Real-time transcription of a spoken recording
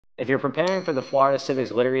If you're preparing for the Florida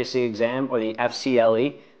Civics Literacy Exam or the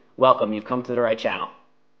FCLE, welcome, you've come to the right channel.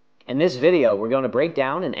 In this video, we're going to break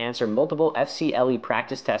down and answer multiple FCLE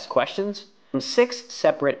practice test questions from 6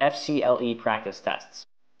 separate FCLE practice tests.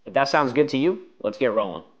 If that sounds good to you, let's get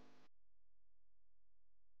rolling.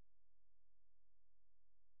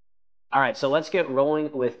 All right, so let's get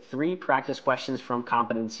rolling with 3 practice questions from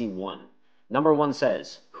Competency 1. Number 1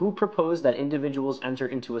 says, who proposed that individuals enter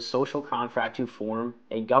into a social contract to form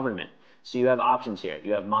a government? So you have options here.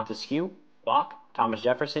 You have Montesquieu, Locke, Thomas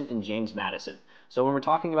Jefferson, and James Madison. So when we're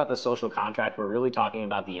talking about the social contract, we're really talking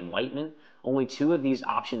about the Enlightenment. Only 2 of these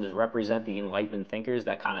options represent the Enlightenment thinkers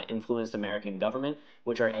that kind of influenced American government,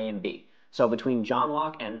 which are A and B. So between John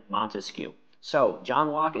Locke and Montesquieu. So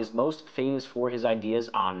John Locke is most famous for his ideas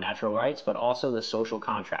on natural rights, but also the social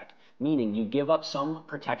contract, meaning you give up some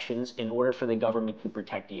protections in order for the government to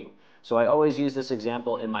protect you. So I always use this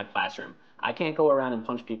example in my classroom. I can't go around and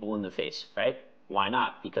punch people in the face, right? Why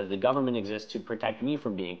not? Because the government exists to protect me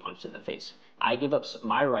from being punched in the face. I give up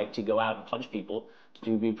my right to go out and punch people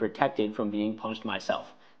to be protected from being punched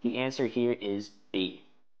myself. The answer here is B.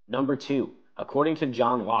 Number 2, according to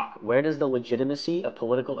John Locke, where does the legitimacy of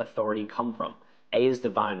political authority come from? A is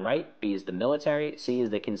divine right, B is the military, C is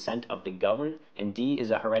the consent of the governed, and D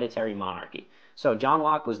is a hereditary monarchy. So John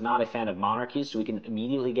Locke was not a fan of monarchies, so we can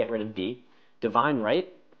immediately get rid of B. Divine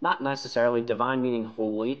right, not necessarily. Divine meaning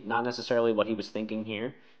holy, not necessarily what he was thinking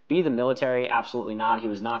here. B, the military, absolutely not. He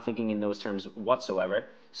was not thinking in those terms whatsoever.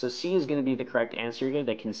 So C is going to be the correct answer here,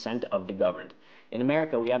 the consent of the governed. In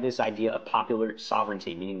America, we have this idea of popular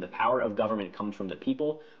sovereignty, meaning the power of government comes from the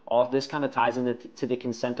people. All of this kind of ties into the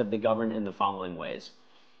consent of the governed in the following ways.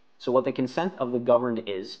 So what the consent of the governed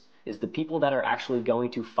is the people that are actually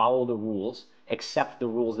going to follow the rules, accept the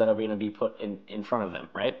rules that are going to be put in front of them,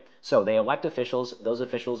 right? So they elect officials. Those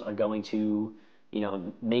officials are going to,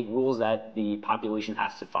 make rules that the population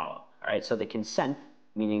has to follow, all right? So the consent,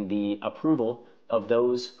 meaning the approval of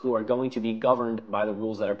those who are going to be governed by the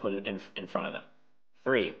rules that are put in front of them.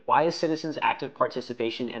 3, why is citizens' active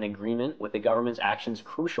participation and agreement with the government's actions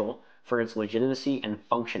crucial for its legitimacy and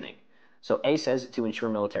functioning? So A says to ensure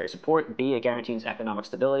military support, B, it guarantees economic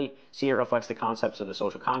stability, C, it reflects the concepts of the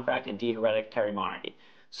social contract, and D, hereditary monarchy.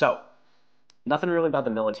 So nothing really about the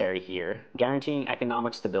military here. Guaranteeing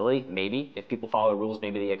economic stability, maybe. If people follow the rules,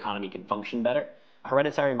 maybe the economy can function better.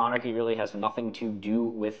 Hereditary monarchy really has nothing to do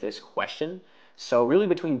with this question. So really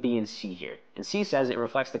between B and C here. And C says it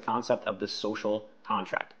reflects the concept of the social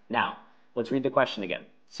contract. Now, let's read the question again.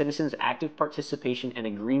 Citizens' active participation and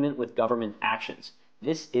agreement with government actions.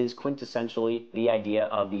 This is quintessentially the idea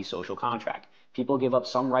of the social contract. People give up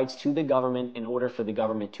some rights to the government in order for the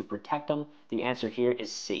government to protect them. The answer here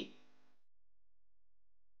is C.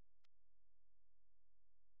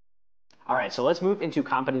 All right, so let's move into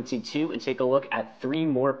competency 2 and take a look at 3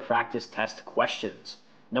 more practice test questions.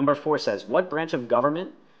 Number 4 says, what branch of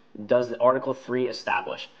government does the Article 3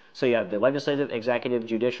 establish? So you have the legislative, executive,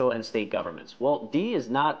 judicial, and state governments. Well, D is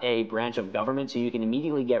not a branch of government, so you can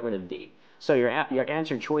immediately get rid of D. So your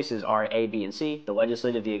answer choices are A, B, and C, the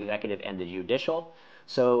legislative, the executive, and the judicial.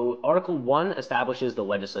 So Article 1 establishes the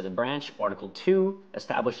legislative branch, Article 2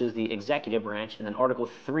 establishes the executive branch, and then Article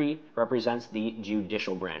 3 represents the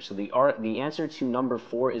judicial branch. So the answer to number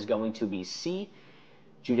 4 is going to be C,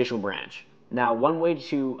 judicial branch. Now, one way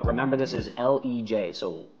to remember this is LEJ,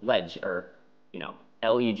 so ledge, or,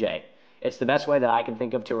 LEJ. It's the best way that I can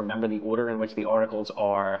think of to remember the order in which the articles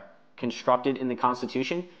are constructed in the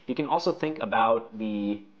Constitution. You can also think about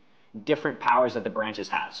the different powers that the branches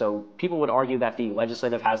have. So people would argue that the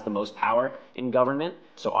legislative has the most power in government.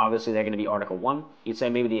 So obviously they're going to be Article 1. You'd say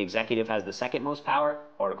maybe the executive has the second most power,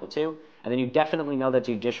 Article 2. And then you definitely know that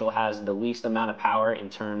judicial has the least amount of power in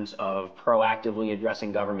terms of proactively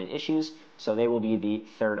addressing government issues. So they will be the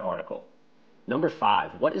 3rd article. Number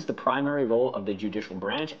 5, what is the primary role of the judicial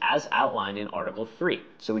branch as outlined in Article 3?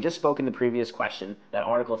 So we just spoke in the previous question that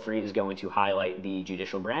Article 3 is going to highlight the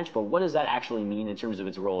judicial branch, but what does that actually mean in terms of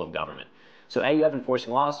its role of government? So A, you have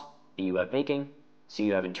enforcing laws, B, you have making, C,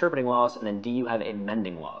 you have interpreting laws, and then D, you have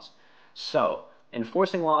amending laws. So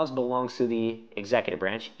enforcing laws belongs to the executive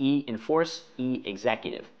branch, E, enforce, E,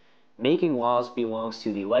 executive. Making laws belongs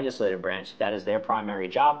to the legislative branch, that is their primary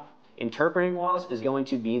job. Interpreting laws is going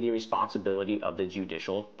to be the responsibility of the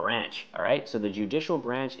judicial branch, all right? So the judicial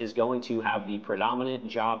branch is going to have the predominant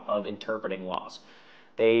job of interpreting laws.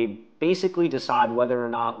 They basically decide whether or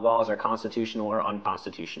not laws are constitutional or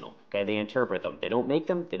unconstitutional, okay? They interpret them. They don't make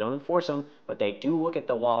them, they don't enforce them, but they do look at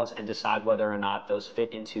the laws and decide whether or not those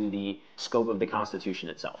fit into the scope of the Constitution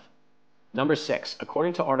itself. Number 6,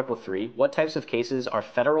 according to Article 3, what types of cases are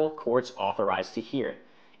federal courts authorized to hear?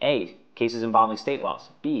 A, cases involving state laws.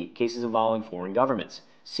 B, cases involving foreign governments.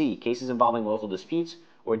 C, cases involving local disputes.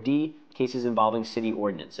 Or D, cases involving city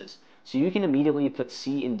ordinances. So you can immediately put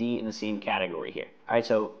C and D in the same category here. All right,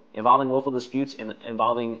 so involving local disputes and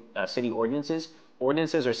involving city ordinances.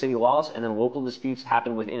 Ordinances are city laws, and then local disputes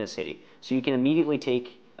happen within a city. So you can immediately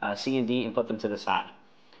take C and D and put them to the side.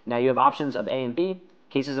 Now you have options of A and B,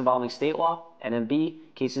 cases involving state law, and then B,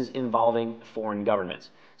 cases involving foreign governments.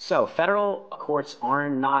 So federal courts are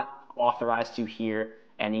not authorized to hear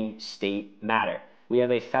any state matter. We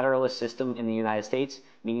have a federalist system in the United States,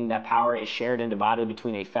 meaning that power is shared and divided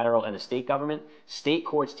between a federal and a state government. State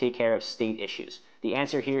courts take care of state issues. The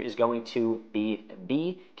answer here is going to be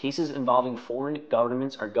B. Cases involving foreign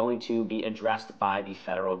governments are going to be addressed by the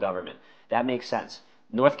federal government. That makes sense.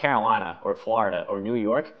 North Carolina or Florida or New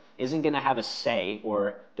York isn't going to have a say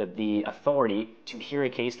or the authority to hear a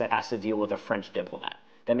case that has to deal with a French diplomat.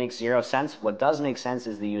 That makes zero sense. What does make sense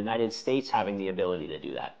is the United States having the ability to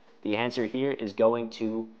do that. The answer here is going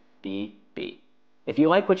to be B. If you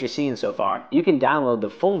like what you're seeing so far, you can download the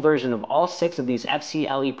full version of all 6 of these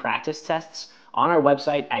FCLE practice tests on our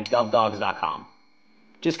website at govdogs.com.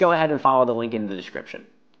 Just go ahead and follow the link in the description.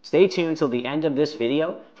 Stay tuned till the end of this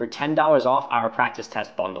video for $10 off our practice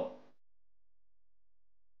test bundle.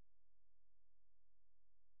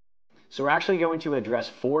 So we're actually going to address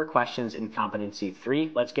 4 questions in competency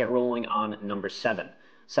 3. Let's get rolling on number 7.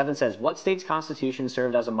 7 says, what state's constitution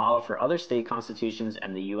served as a model for other state constitutions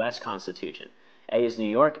and the U.S. Constitution? A is New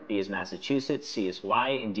York, B is Massachusetts, C is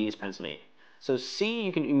Hawaii, and D is Pennsylvania. So C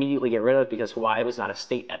you can immediately get rid of because Hawaii was not a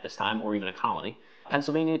state at this time or even a colony.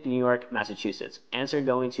 Pennsylvania, New York, Massachusetts. Answer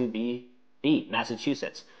going to be B,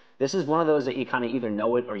 Massachusetts. This is one of those that you kind of either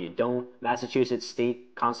know it or you don't. Massachusetts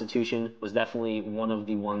state constitution was definitely one of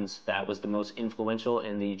the ones that was the most influential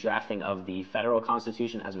in the drafting of the federal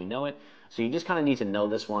constitution as we know it. So you just kind of need to know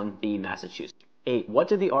this one, B, Massachusetts. 8. What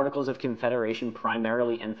did the Articles of Confederation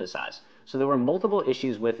primarily emphasize? So there were multiple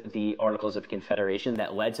issues with the Articles of Confederation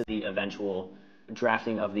that led to the eventual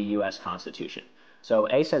drafting of the U.S. Constitution. So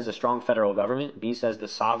A says the strong federal government, B says the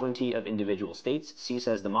sovereignty of individual states, C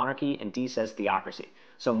says the monarchy, and D says theocracy.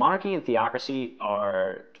 So monarchy and theocracy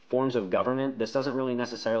are forms of government. This doesn't really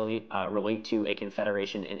necessarily relate to a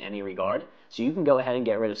confederation in any regard. So you can go ahead and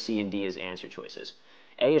get rid of C and D as answer choices.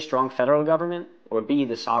 A is strong federal government, or B,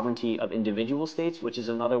 the sovereignty of individual states, which is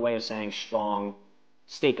another way of saying strong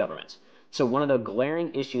state governments. So one of the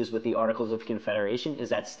glaring issues with the Articles of Confederation is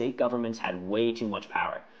that state governments had way too much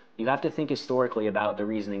power. You have to think historically about the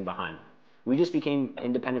reasoning behind it. We just became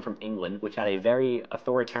independent from England, which had a very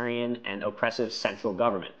authoritarian and oppressive central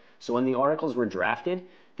government. So when the Articles were drafted,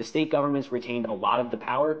 the state governments retained a lot of the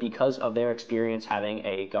power because of their experience having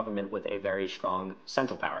a government with a very strong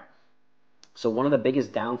central power. So one of the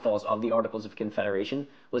biggest downfalls of the Articles of Confederation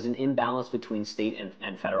was an imbalance between state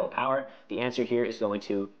and federal power. The answer here is going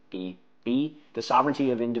to be B. The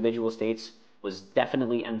sovereignty of individual states was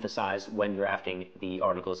definitely emphasized when drafting the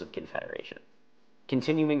Articles of Confederation.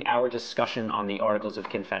 Continuing our discussion on the Articles of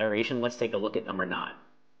Confederation, let's take a look at number 9.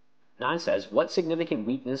 9 says, what significant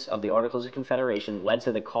weakness of the Articles of Confederation led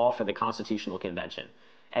to the call for the Constitutional Convention?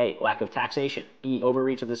 A, lack of taxation. B,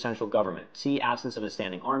 overreach of the central government. C, absence of a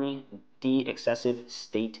standing army. D, excessive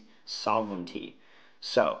state sovereignty.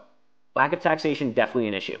 So, lack of taxation, definitely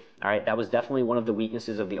an issue. All right, that was definitely one of the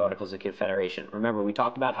weaknesses of the Articles of Confederation. Remember, we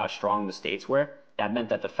talked about how strong the states were. That meant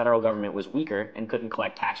that the federal government was weaker and couldn't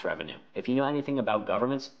collect tax revenue. If you know anything about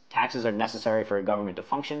governments, taxes are necessary for a government to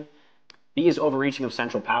function. B is overreaching of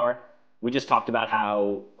central power. We just talked about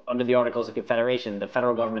how under the Articles of Confederation, the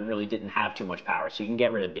federal government really didn't have too much power, so you can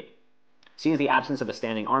get rid of B. C is the absence of a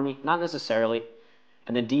standing army, not necessarily.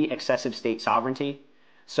 And then D, excessive state sovereignty.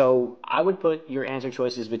 So I would put your answer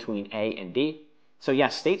choices between A and D. So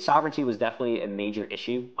yes, state sovereignty was definitely a major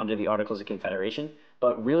issue under the Articles of Confederation,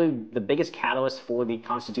 but really the biggest catalyst for the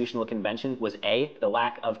Constitutional Convention was A, the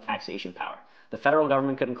lack of taxation power. The federal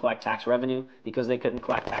government couldn't collect tax revenue. Because they couldn't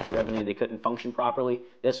collect tax revenue, they couldn't function properly.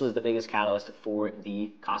 This was the biggest catalyst for the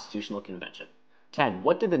Constitutional Convention. 10.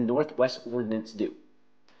 What did the Northwest Ordinance do?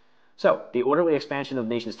 So, the orderly expansion of the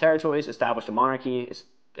nation's territories, established a monarchy,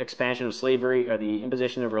 expansion of slavery, or the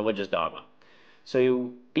imposition of religious dogma.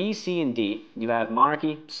 So, B, C, and D, you have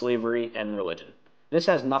monarchy, slavery, and religion. This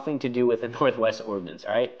has nothing to do with the Northwest Ordinance,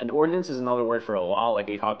 all right? An ordinance is another word for a law, like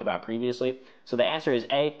we talked about previously. So the answer is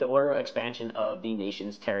A, the orderly expansion of the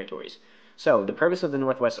nation's territories. So the purpose of the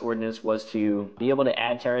Northwest Ordinance was to be able to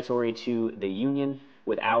add territory to the Union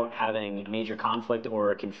without having major conflict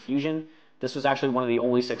or confusion. This was actually one of the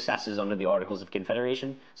only successes under the Articles of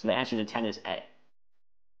Confederation. So the answer to 10 is A.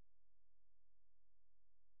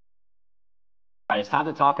 All right, it's time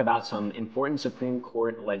to talk about some important Supreme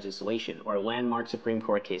Court legislation, or landmark Supreme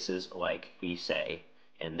Court cases, like we say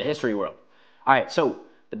in the history world. All right, so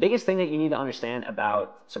the biggest thing that you need to understand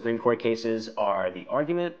about Supreme Court cases are the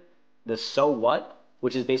argument, the so what,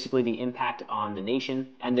 which is basically the impact on the nation,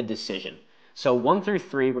 and the decision. So 1 through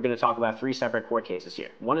 3, we're going to talk about 3 separate court cases here.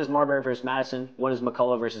 One is Marbury versus Madison, one is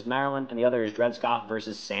McCulloch versus Maryland, and the other is Dred Scott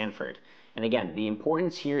versus Sanford. And again, the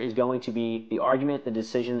importance here is going to be the argument, the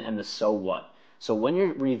decision, and the so what. So when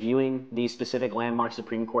you're reviewing these specific landmark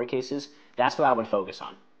Supreme Court cases, that's what I would focus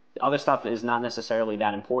on. The other stuff is not necessarily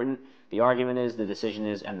that important. The argument is, the decision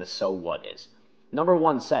is, and the so what is. Number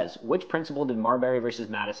 1 says, which principle did Marbury versus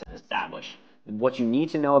Madison establish? What you need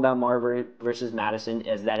to know about Marbury versus Madison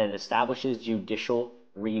is that it establishes judicial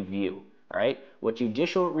review. All right? What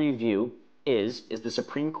judicial review is the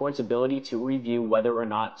Supreme Court's ability to review whether or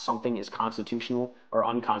not something is constitutional or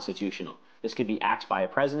unconstitutional. This could be acts by a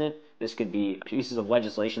president. This could be pieces of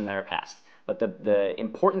legislation that are passed. But the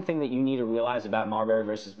important thing that you need to realize about Marbury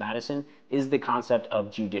versus Madison is the concept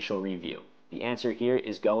of judicial review. The answer here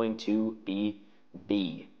is going to be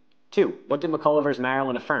B. 2, what did McCulloch versus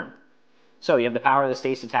Maryland affirm? So you have the power of the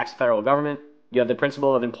states to tax the federal government. You have the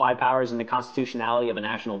principle of implied powers and the constitutionality of a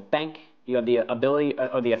national bank. You have the ability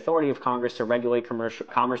or the authority of Congress to regulate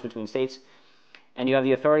commerce between states. And you have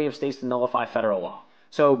the authority of states to nullify federal law.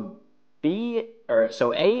 So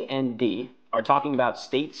A and D are talking about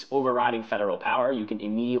states overriding federal power. You can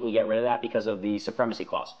immediately get rid of that because of the supremacy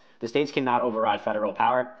clause. The states cannot override federal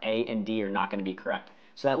power. A and D are not going to be correct.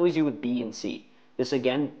 So that leaves you with B and C. This,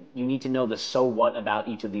 again, you need to know the so what about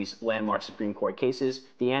each of these landmark Supreme Court cases.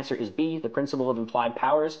 The answer is B, the principle of implied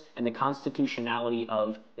powers and the constitutionality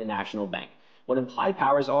of the national bank. What implied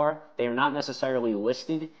powers are, they are not necessarily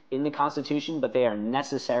listed in the Constitution, but they are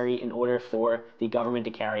necessary in order for the government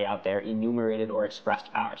to carry out their enumerated or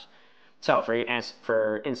expressed powers. So,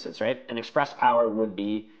 for instance, right, an expressed power would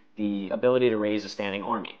be the ability to raise a standing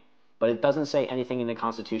army. But it doesn't say anything in the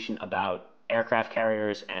Constitution about aircraft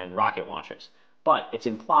carriers and rocket launchers. But it's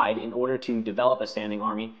implied in order to develop a standing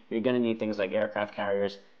army, you're going to need things like aircraft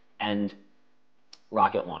carriers and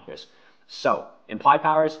rocket launchers. So, implied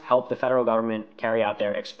powers help the federal government carry out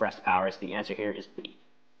their expressed powers. The answer here is B.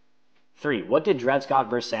 3, what did Dred Scott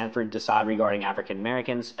versus Sanford decide regarding African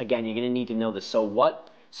Americans? Again, you're going to need to know the so what.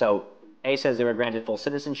 So, A says they were granted full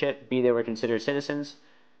citizenship. B, they were considered citizens.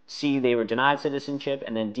 C, they were denied citizenship.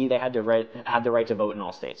 And then D, they had the right to vote in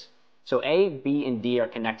all states. So A, B, and D are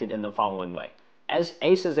connected in the following way. As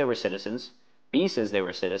A says they were citizens, B says they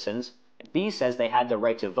were citizens, B says they had the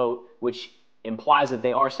right to vote, which implies that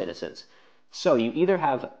they are citizens. So you either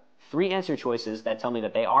have 3 answer choices that tell me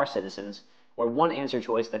that they are citizens, or 1 answer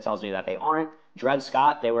choice that tells me that they aren't. Dred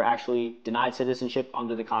Scott, they were actually denied citizenship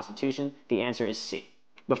under the Constitution. The answer is C.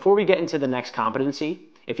 Before we get into the next competency,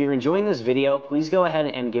 if you're enjoying this video, please go ahead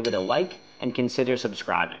and give it a like and consider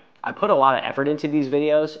subscribing. I put a lot of effort into these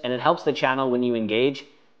videos, and it helps the channel when you engage.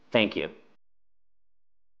 Thank you.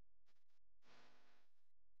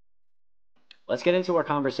 Let's get into our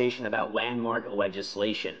conversation about landmark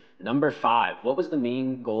legislation. Number 5, what was the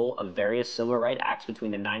main goal of various civil rights acts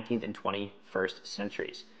between the 19th and 21st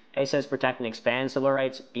centuries? A says protect and expand civil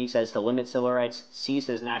rights, B says to limit civil rights, C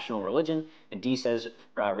says national religion, and D says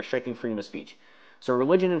restricting freedom of speech. So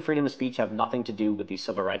religion and freedom of speech have nothing to do with the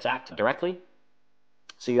Civil Rights Act directly.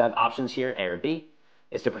 So you have options here, A or B.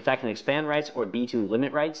 Is to protect and expand rights, or B, to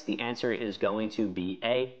limit rights? The answer is going to be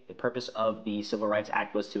A. The purpose of the Civil Rights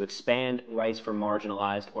Act was to expand rights for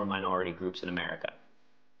marginalized or minority groups in America.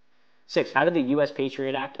 6, how did the U.S.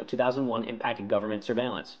 Patriot Act of 2001 impact government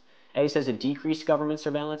surveillance? A says it decreased government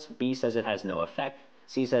surveillance, B says it has no effect,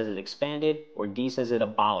 C says it expanded, or D says it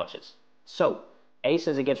abolishes. So, A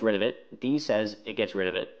says it gets rid of it, D says it gets rid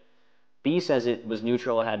of it, B says it was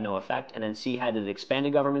neutral, it had no effect, and then C had it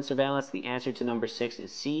expanded government surveillance. The answer to number 6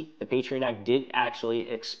 is C. The Patriot Act did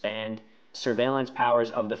actually expand surveillance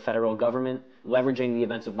powers of the federal government, leveraging the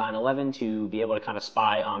events of 9/11 to be able to kind of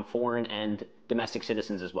spy on foreign and domestic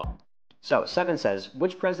citizens as well. So 7 says,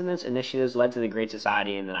 which president's initiatives led to the Great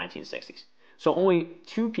Society in the 1960s? So only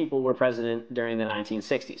 2 people were president during the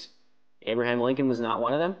 1960s. Abraham Lincoln was not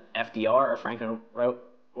one of them. FDR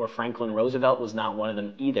or Franklin Roosevelt was not one of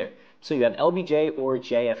them either. So you have LBJ or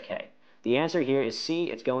JFK. The answer here is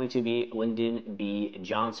C. It's going to be Lyndon B.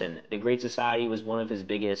 Johnson. The Great Society was one of his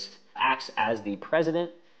biggest acts as the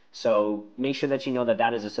president. So make sure that you know that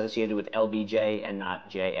that is associated with LBJ and not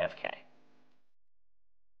JFK.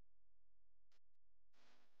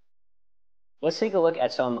 Let's take a look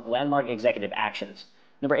at some landmark executive actions.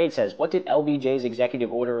 Number 8 says, what did LBJ's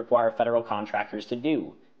executive order require federal contractors to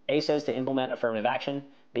do? A says to implement affirmative action,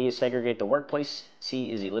 B is segregate the workplace,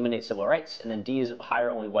 C is eliminate civil rights, and then D is hire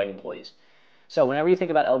only white employees. So whenever you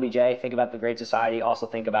think about LBJ, think about the Great Society, also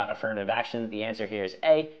think about affirmative action. The answer here is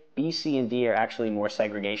A. B, C, and D are actually more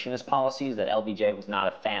segregationist policies that LBJ was not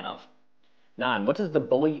a fan of. 9. What does the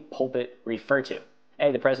bully pulpit refer to?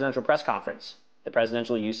 A. The presidential press conference. The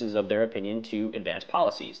presidential uses of their opinion to advance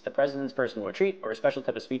policies. The president's personal retreat, or a special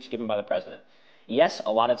type of speech given by the president. Yes,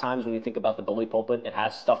 a lot of times when you think about the bully pulpit, it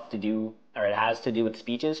has to do with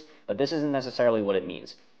speeches, but this isn't necessarily what it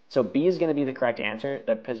means. So B is going to be the correct answer.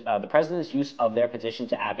 The president's use of their position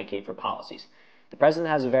to advocate for policies. The president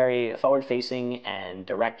has a very forward-facing and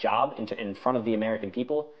direct job in front of the American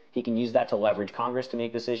people. He can use that to leverage Congress to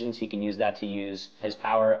make decisions. He can use that to use his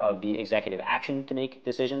power of the executive action to make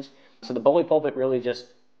decisions. So the bully pulpit really just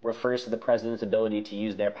refers to the president's ability to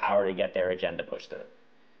use their power to get their agenda pushed through.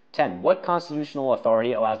 10. What constitutional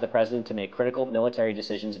authority allows the president to make critical military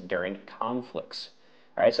decisions during conflicts?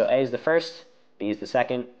 All right, so A is the first, B is the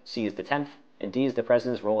second, C is the 10th, and D is the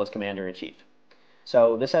president's role as commander-in-chief.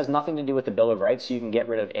 So this has nothing to do with the Bill of Rights, so you can get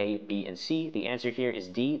rid of A, B, and C. The answer here is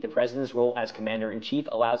D. The president's role as commander-in-chief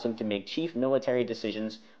allows him to make chief military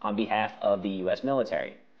decisions on behalf of the U.S.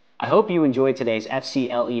 military. I hope you enjoyed today's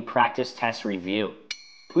FCLE practice test review.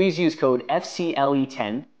 Please use code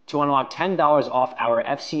FCLE10 to unlock $10 off our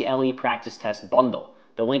FCLE practice test bundle.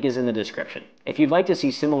 The link is in the description. If you'd like to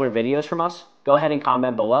see similar videos from us, go ahead and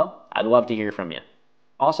comment below. I'd love to hear from you.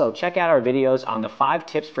 Also, check out our videos on the 5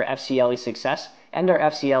 tips for FCLE success and our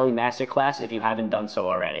FCLE masterclass if you haven't done so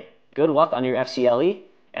already. Good luck on your FCLE,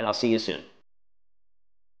 and I'll see you soon.